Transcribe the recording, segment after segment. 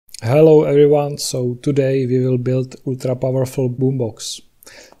Hello everyone, so today we will build ultra powerful boombox.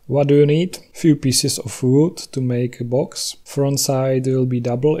 What do you need? Few pieces of wood to make a box. Front side will be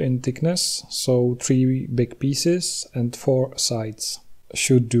double in thickness, so 3 big pieces and 4 sides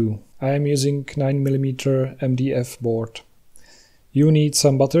should do. I am using 9mm MDF board. You need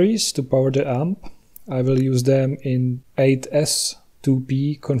some batteries to power the amp. I will use them in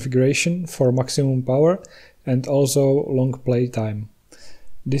 8S2P configuration for maximum power and also long playtime.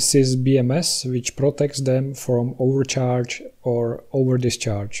 This is BMS, which protects them from overcharge or over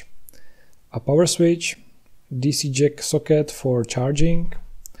discharge. A power switch, DC jack socket for charging.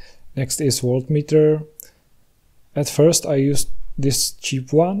 Next is voltmeter. At first I used this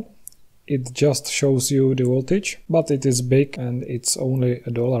cheap one. It just shows you the voltage, but it is big and it's only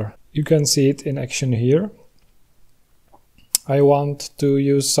 $1. You can see it in action here. I want to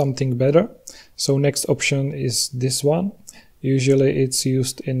use something better, so next option is this one. Usually it's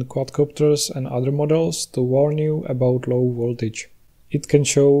used in quadcopters and other models to warn you about low voltage. It can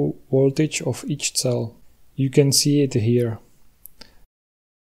show voltage of each cell. You can see it here.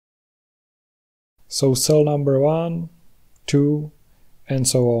 So cell number 1, 2 and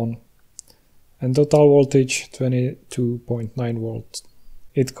so on. And total voltage 22.9 volts.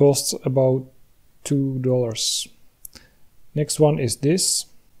 It costs about $2. Next one is this.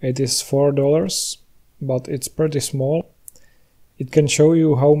 It is $4, but it's pretty small. It can show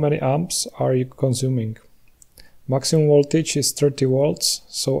you how many amps are you consuming. Maximum voltage is 30 volts,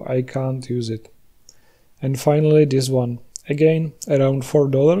 so I can't use it. And finally this one, again around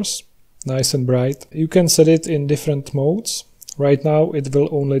 $4, nice and bright. You can set it in different modes. Right now it will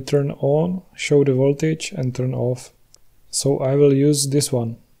only turn on, show the voltage and turn off. So I will use this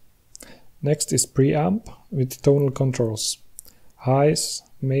one. Next is preamp with tonal controls. Highs,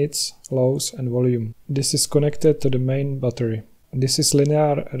 mids, lows and volume. This is connected to the main battery. This is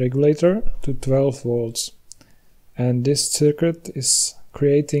linear regulator to 12 volts. And this circuit is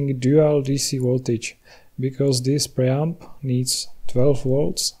creating dual DC voltage because this preamp needs 12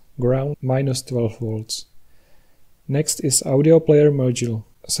 volts, ground minus 12 volts. Next is audio player module,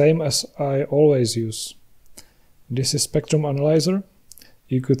 same as I always use. This is spectrum analyzer,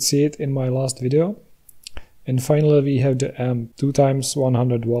 you could see it in my last video. And finally we have the amp, 2x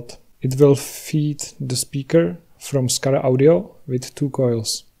 100 watt. It will feed the speaker from Skar audio with 2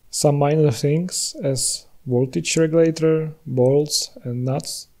 coils. Some minor things as voltage regulator, bolts and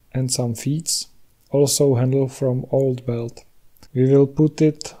nuts and some feeds. Also handle from old belt. We will put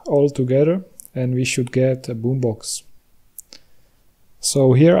it all together and we should get a boombox.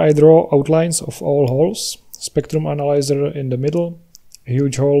 So here I draw outlines of all holes. Spectrum analyzer in the middle, a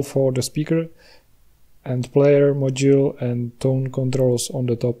huge hole for the speaker and player module and tone controls on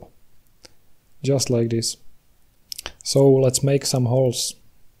the top. Just like this. So let's make some holes.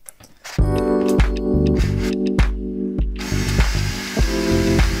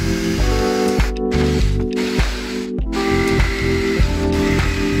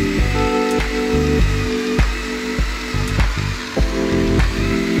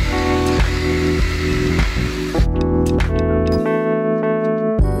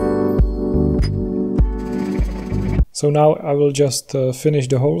 So now I will just finish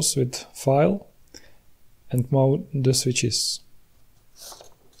the holes with file and mount the switches.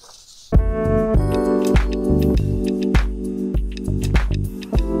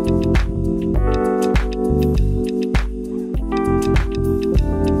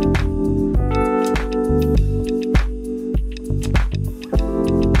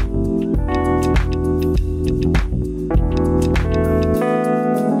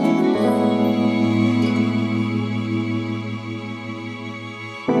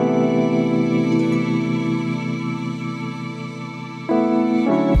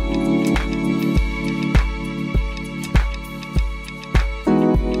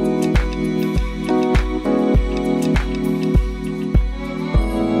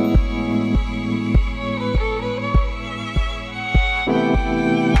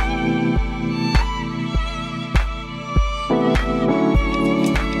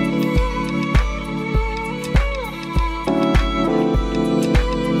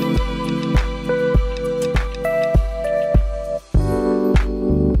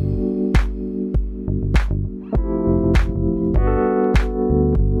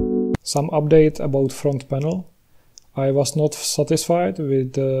 Some update about front panel. I was not satisfied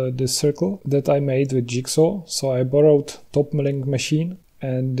with this circle that I made with jigsaw, so I borrowed top milling machine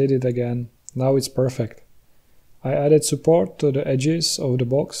and did it again. Now it's perfect. I added support to the edges of the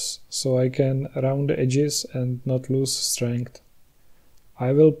box so I can round the edges and not lose strength.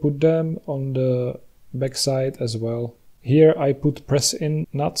 I will put them on the back side as well. Here I put press-in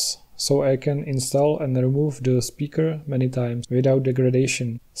nuts, so I can install and remove the speaker many times without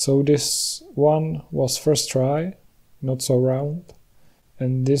degradation. So this one was first try, not so round,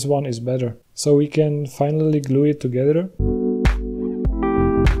 and this one is better. So we can finally glue it together.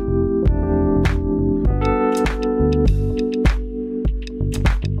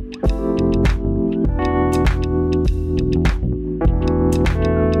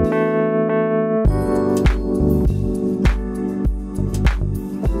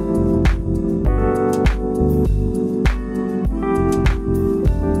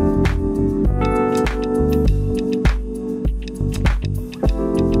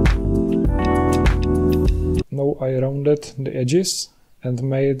 I rounded the edges and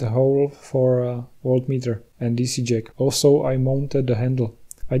made a hole for a voltmeter and DC jack. Also I mounted the handle.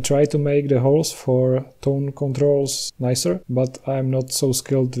 I tried to make the holes for tone controls nicer, but I'm not so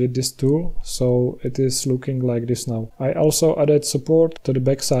skilled with this tool, so it is looking like this now. I also added support to the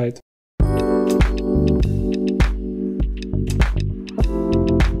backside.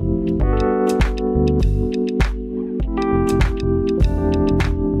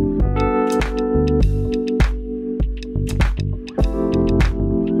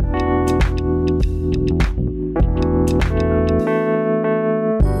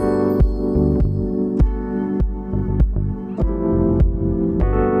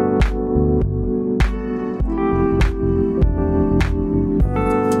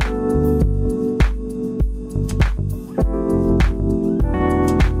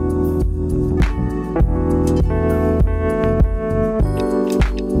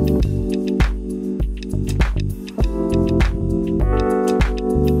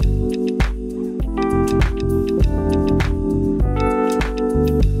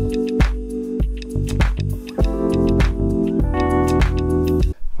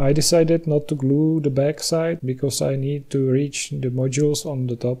 I decided not to glue the back side because I need to reach the modules on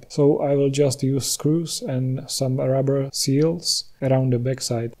the top, so I will just use screws and some rubber seals around the back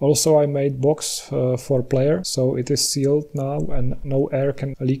side. Also I made box for player, so it is sealed now and no air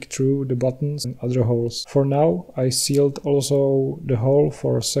can leak through the buttons and other holes. For now I sealed also the hole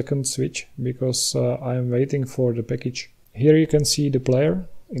for second switch because I am waiting for the package. Here you can see the player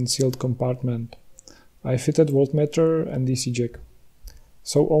in sealed compartment. I fitted voltmeter and DC jack.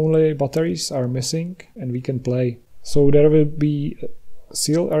 So only batteries are missing and we can play. So there will be a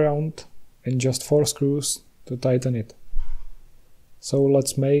seal around and just 4 screws to tighten it. So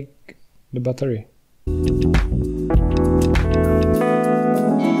let's make the battery.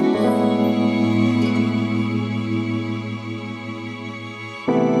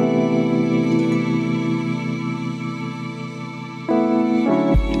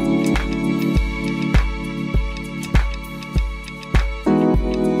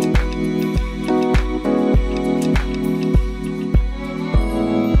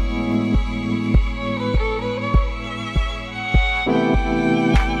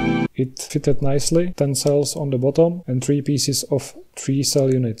 It fitted nicely, 10 cells on the bottom and 3 pieces of 3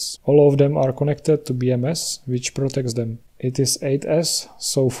 cell units. All of them are connected to BMS, which protects them. It is 8S,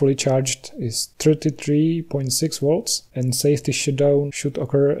 so fully charged is 33.6 volts and safety shutdown should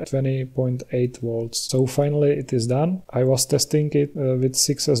occur at 20.8 volts. So finally it is done. I was testing it with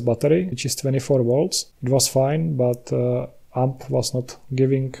 6S battery, which is 24 volts. It was fine, but amp was not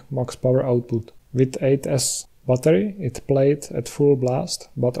giving max power output. With 8S battery, it played at full blast,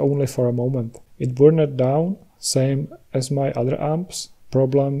 but only for a moment. It burned down, same as my other amps.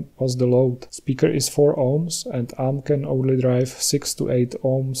 Problem was the load. Speaker is 4 ohms and amp can only drive 6 to 8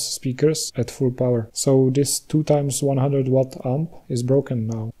 ohms speakers at full power. So this 2x 100 watt amp is broken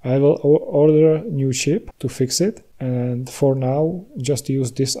now. I will order a new chip to fix it, and for now just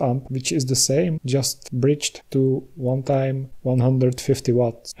use this amp, which is the same, just bridged to 1x 150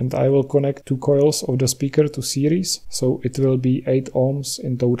 watts. And I will connect 2 coils of the speaker to series, so it will be 8 ohms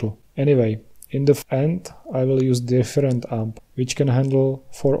in total. Anyway, in the end I will use different amp, which can handle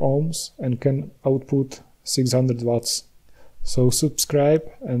 4 ohms and can output 600 watts. So subscribe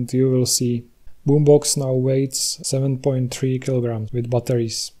and you will see. Boombox now weighs 7.3 kilograms with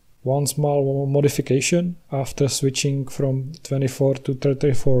batteries. One small modification: after switching from 24 to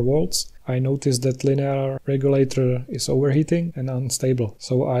 34 volts, I noticed that linear regulator is overheating and unstable.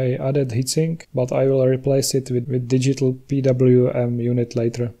 So I added heatsink, but I will replace it with digital PWM unit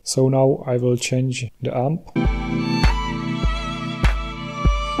later. So now I will change the amp.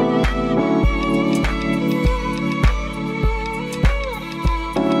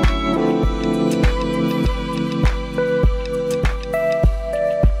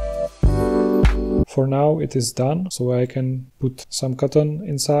 For now it is done, so I can put some cotton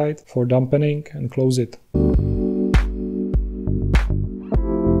inside for dampening and close it.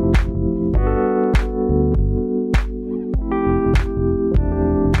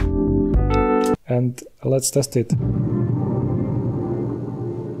 and let's test it.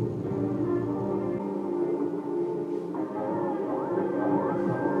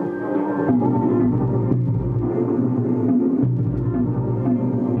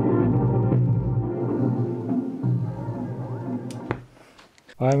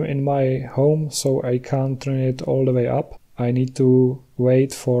 I'm in my home, so I can't turn it all the way up. I need to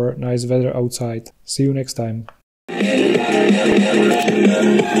wait for nice weather outside. See you next time.